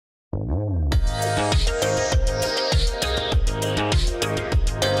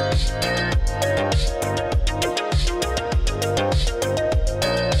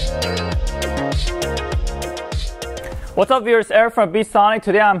What's up, viewers? Eric from Sonic.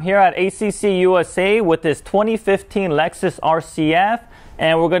 Today I'm here at ACC USA with this 2015 Lexus RCF,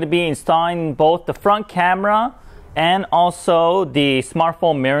 and we're going to be installing both the front camera and also the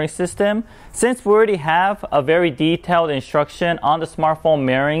smartphone mirroring system. Since we already have a very detailed instruction on the smartphone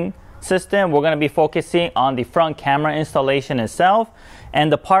mirroring system, we're going to be focusing on the front camera installation itself.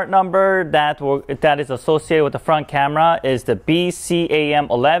 And the part number that is associated with the front camera is the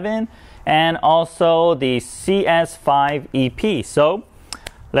BCAM11 and also the CS5EP. So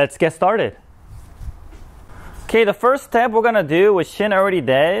let's get started. Okay, the first step we're gonna do, which Shin already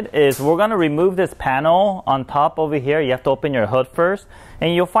did, is we're gonna remove this panel on top over here. You have to open your hood first,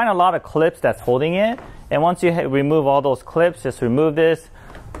 and you'll find a lot of clips that's holding it. And once you remove all those clips, just remove this,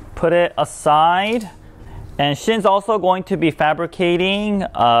 put it aside. And Shin's also going to be fabricating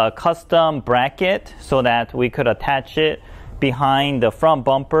a custom bracket so that we could attach it behind the front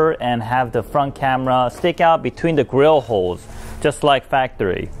bumper and have the front camera stick out between the grill holes, just like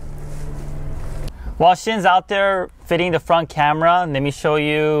factory. While Shin's out there fitting the front camera, let me show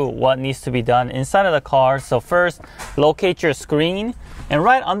you what needs to be done inside of the car. So first, locate your screen, and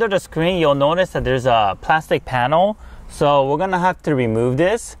right under the screen you'll notice that there's a plastic panel. So we're gonna have to remove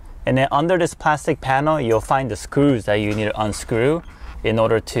this, and then under this plastic panel you'll find the screws that you need to unscrew in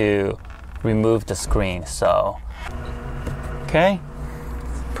order to remove the screen. So okay,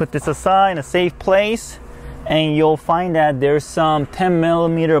 put this aside in a safe place, and you'll find that there's some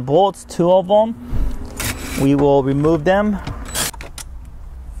 10mm bolts, 2 of them. We will remove them.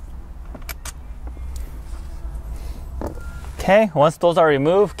 Okay, once those are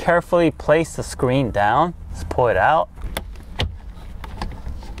removed, carefully place the screen down. Let's pull it out.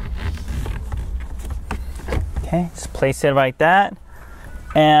 Okay, just place it like that.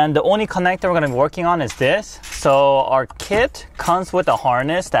 And the only connector we're going to be working on is this. So our kit comes with a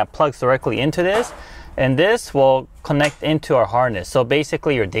harness that plugs directly into this, and this will connect into our harness. So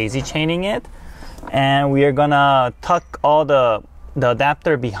basically you're daisy chaining it, and we are gonna tuck all the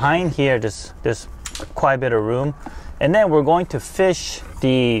adapter behind here. There's quite a bit of room, and then we're going to fish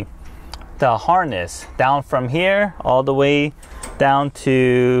the harness down from here all the way down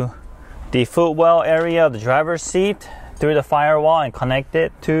to the footwell area of the driver's seat, through the firewall, and connect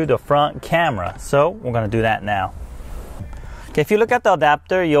it to the front camera. So we're gonna do that now. Okay, if you look at the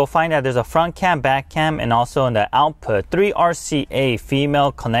adapter, you'll find that there's a front cam, back cam, and also in the output, 3 RCA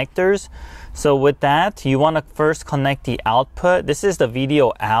female connectors. So with that, you wanna first connect the output. This is the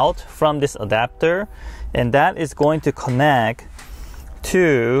video out from this adapter, and that is going to connect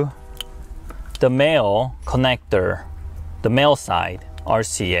to the male connector, the male side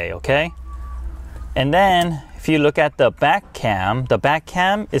RCA, okay? And then if you look at the back cam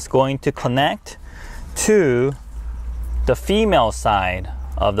is going to connect to the female side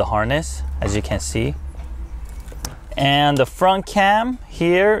of the harness, as you can see. And the front cam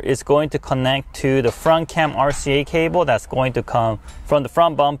here is going to connect to the front cam RCA cable that's going to come from the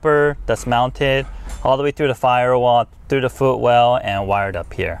front bumper that's mounted all the way through the firewall, through the footwell, and wired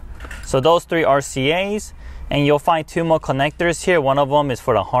up here. So those 3 RCAs, and you'll find 2 more connectors here. One of them is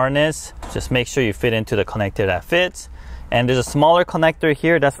for the harness. Just make sure you fit into the connector that fits. And there's a smaller connector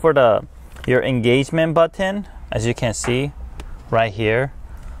here that's for your engagement button, as you can see right here.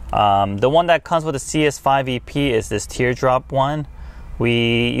 The one that comes with the CS5EP is this teardrop one.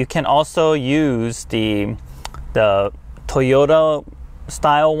 You can also use the Toyota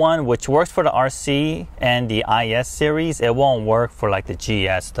style one, which works for the RC and the IS series. It won't work for like the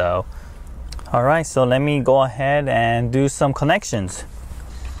GS though. All right, so let me go ahead and do some connections.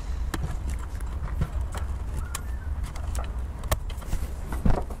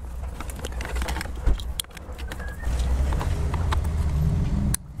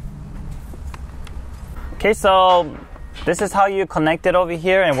 Okay, so this is how you connect it over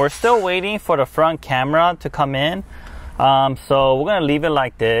here, and we're still waiting for the front camera to come in. So we're gonna leave it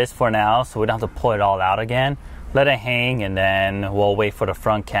like this for now, so we don't have to pull it all out again. Let it hang, and then we'll wait for the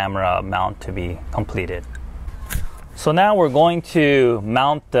front camera mount to be completed. So now we're going to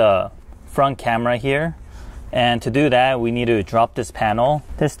mount the front camera here, and to do that we need to drop this panel.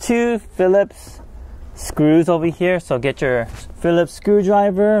 There's 2 Phillips screws over here, so get your Phillips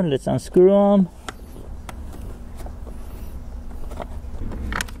screwdriver. Let's unscrew them.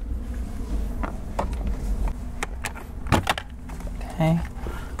 Okay,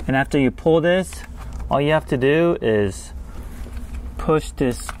 and after you pull this, all you have to do is push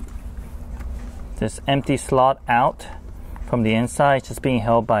this empty slot out from the inside. It's just being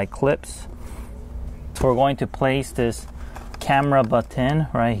held by clips. So we're going to place this camera button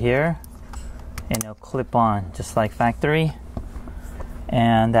right here, and it'll clip on just like factory.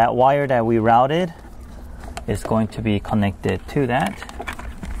 And that wire that we routed is going to be connected to that.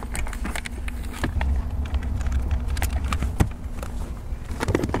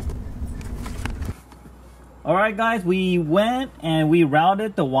 Alright guys, we went and we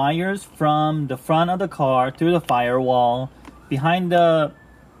routed the wires from the front of the car through the firewall, behind the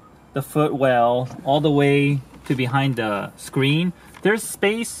footwell, all the way to behind the screen. There's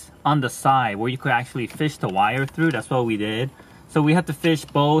space on the side where you could actually fish the wire through. That's what we did. So we had to fish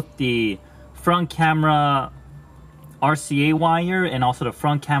both the front camera RCA wire and also the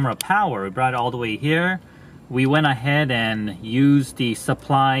front camera power. We brought it all the way here. We went ahead and used the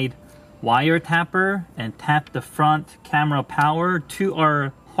supplied wire tapper and tapped the front camera power to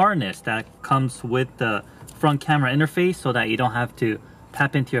our harness that comes with the front camera interface, so that you don't have to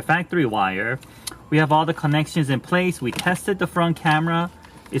tap into your factory wire. We have all the connections in place. We tested the front camera.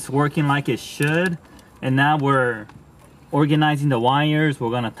 It's working like it should. And now we're organizing the wires.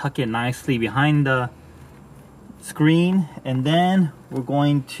 We're gonna tuck it nicely behind the screen. And then we're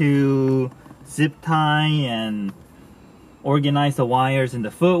going to zip tie and organize the wires in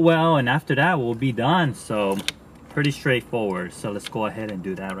the footwell. And after that, we'll be done. So pretty straightforward. So let's go ahead and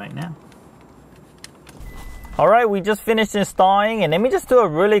do that right now. All right, we just finished installing, and let me just do a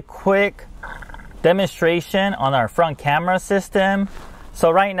really quick demonstration on our front camera system. So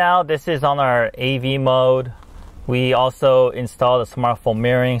right now, this is on our AV mode. We also installed a smartphone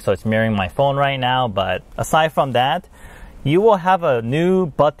mirroring, so it's mirroring my phone right now. But aside from that, you will have a new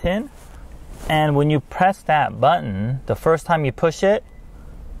button, and when you press that button, the first time you push it,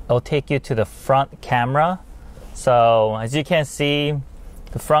 it'll take you to the front camera. So as you can see,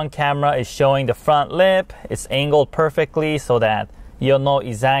 the front camera is showing the front lip. It's angled perfectly so that you'll know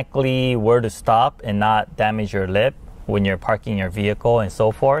exactly where to stop and not damage your lip when you're parking your vehicle and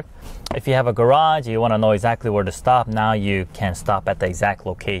so forth. If you have a garage, you want to know exactly where to stop. Now you can stop at the exact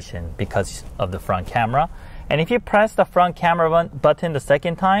location because of the front camera. And if you press the front camera button the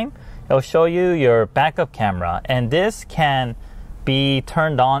second time, it'll show you your backup camera. And this can be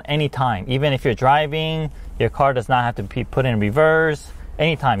turned on anytime. Even if you're driving, your car does not have to be put in reverse.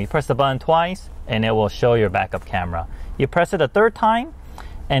 Anytime you press the button twice and it will show your backup camera. You press it a third time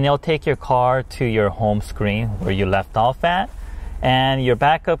and it'll take your car to your home screen where you left off at. And your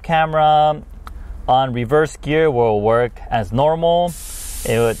backup camera on reverse gear will work as normal.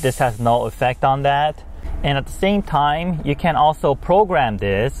 This has no effect on that. And at the same time, you can also program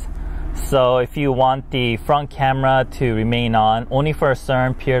this. So if you want the front camera to remain on only for a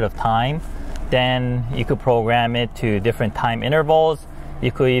certain period of time, then you could program it to different time intervals.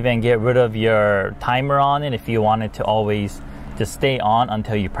 You could even get rid of your timer on it if you wanted to always just stay on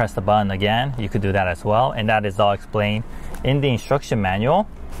until you press the button again. You could do that as well, and that is all explained in the instruction manual.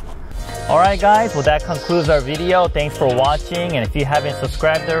 Alright guys, well that concludes our video. Thanks for watching, and if you haven't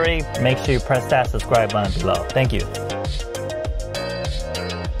subscribed already, make sure you press that subscribe button below. Thank you.